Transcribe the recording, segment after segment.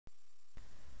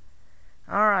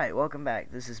Alright, welcome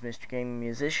back. This is Mr. Gaming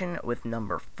Musician with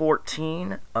number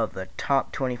 14 of the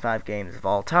top 25 games of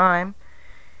all time.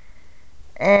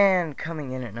 And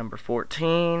coming in at number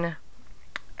 14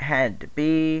 had to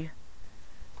be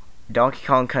Donkey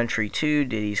Kong Country 2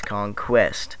 Diddy's Kong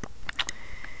Quest.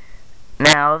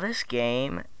 Now, this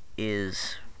game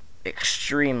is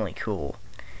extremely cool.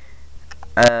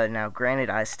 Now, granted,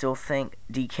 I still think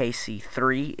DKC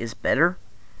 3 is better,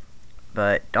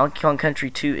 but Donkey Kong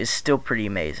Country 2 is still pretty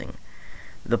amazing.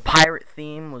 The pirate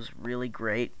theme was really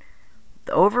great.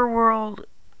 The overworld,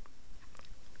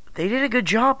 they did a good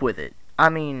job with it. I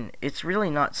mean, it's really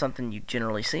not something you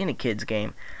generally see in a kid's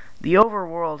game. The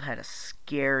overworld had a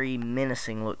scary,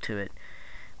 menacing look to it,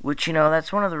 which, you know,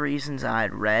 that's one of the reasons I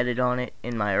had ratted on it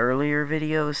in my earlier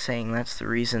videos, saying that's the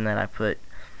reason that I put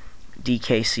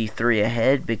DKC 3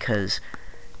 ahead, because,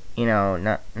 you know,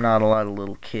 not a lot of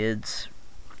little kids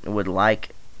would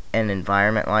like an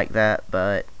environment like that,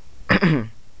 but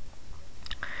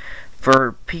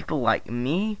for people like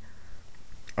me,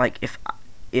 like if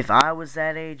I was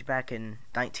that age back in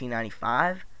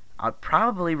 1995, I'd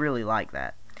probably really like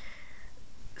that.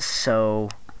 So,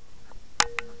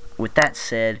 with that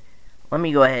said, let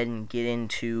me go ahead and get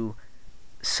into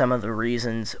some of the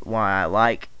reasons why I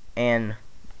like, and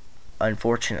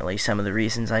unfortunately some of the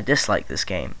reasons I dislike this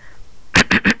game.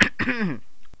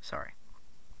 Sorry.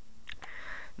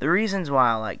 The reasons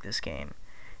why I like this game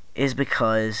is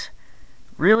because,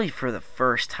 really, for the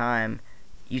first time,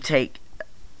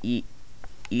 the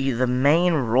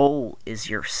main role is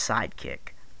your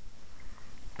sidekick.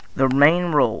 The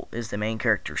main role is the main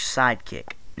character's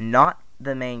sidekick, not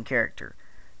the main character.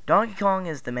 Donkey Kong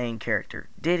is the main character.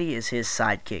 Diddy is his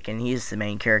sidekick, and he is the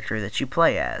main character that you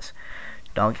play as.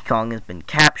 Donkey Kong has been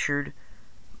captured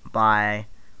by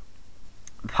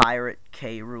Pirate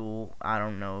K. Rool. I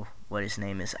don't know what his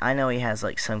name is. I know he has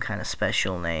like some kind of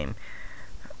special name,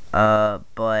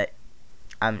 but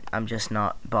I'm just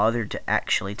not bothered to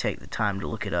actually take the time to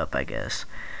look it up, I guess.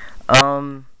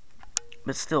 But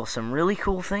still, some really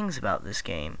cool things about this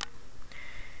game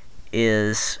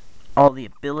is all the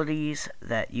abilities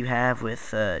that you have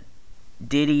with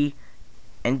Diddy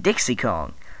and Dixie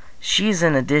Kong. She's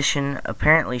an addition.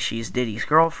 Apparently she's Diddy's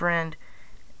girlfriend,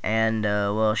 and,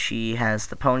 well, she has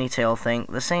the ponytail thing,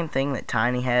 the same thing that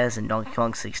Tiny has in Donkey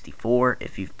Kong 64,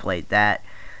 if you've played that,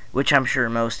 which I'm sure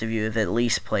most of you have at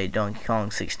least played Donkey Kong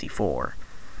 64.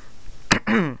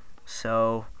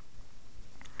 So,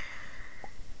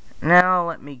 now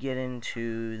let me get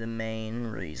into the main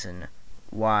reason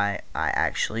why I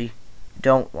actually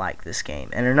don't like this game,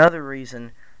 and another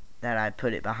reason that I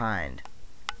put it behind.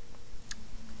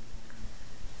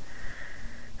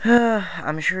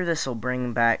 I'm sure this will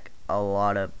bring back a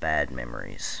lot of bad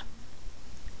memories.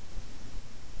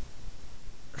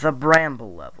 The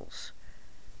bramble levels.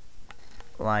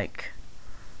 Like,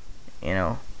 you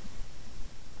know,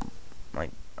 like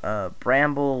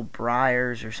Bramble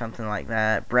Briars or something like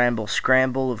that. Bramble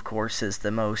Scramble, of course, is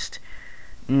the most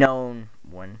known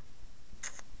one.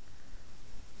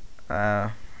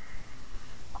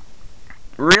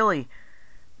 Really,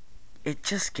 it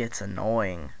just gets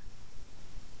annoying.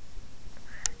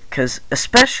 Because,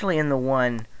 especially in the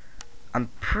one, I'm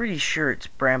pretty sure it's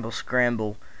Bramble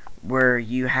Scramble, where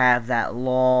you have that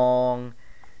long,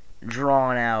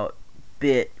 drawn-out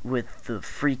bit with the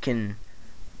freaking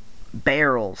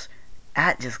barrels.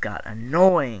 That just got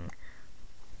annoying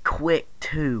quick,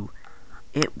 too.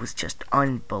 It was just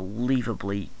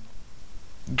unbelievably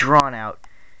drawn out.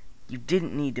 You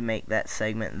didn't need to make that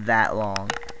segment that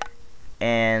long.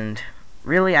 And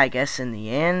really, I guess in the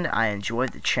end, I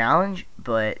enjoyed the challenge,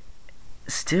 but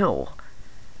still,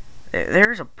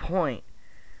 there's a point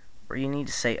where you need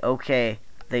to say, okay,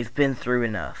 they've been through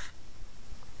enough.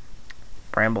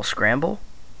 Bramble Scramble?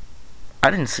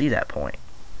 I didn't see that point.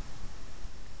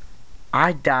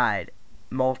 I died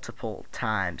multiple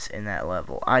times in that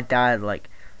level. I died, like,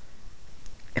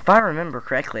 if I remember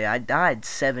correctly, I died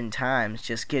 7 times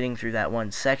just getting through that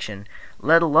one section,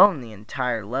 let alone the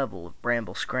entire level of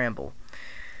Bramble Scramble.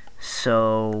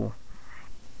 So,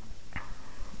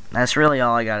 that's really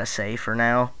all I gotta say for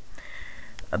now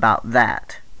about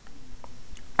that.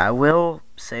 I will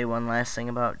say one last thing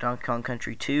about Donkey Kong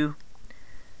Country 2.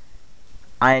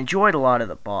 I enjoyed a lot of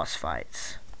the boss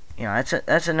fights. You know,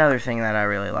 that's another thing that I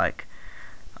really like.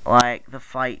 Like the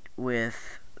fight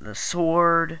with the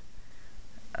sword.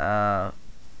 Of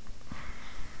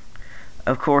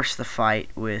course, the fight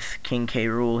with King K.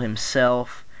 Rool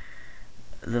himself.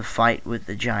 The fight with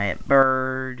the giant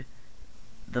bird.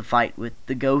 The fight with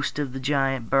the ghost of the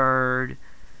giant bird.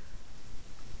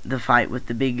 The fight with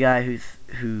the big guy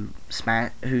who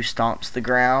stomps the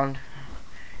ground.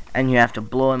 and you have to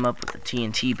blow him up with the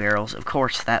TNT barrels. Of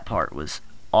course, that part was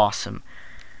awesome.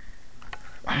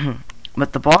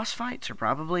 But the boss fights are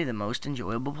probably the most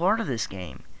enjoyable part of this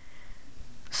game.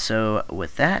 So,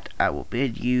 with that, I will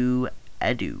bid you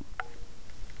adieu.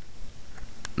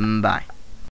 Bye.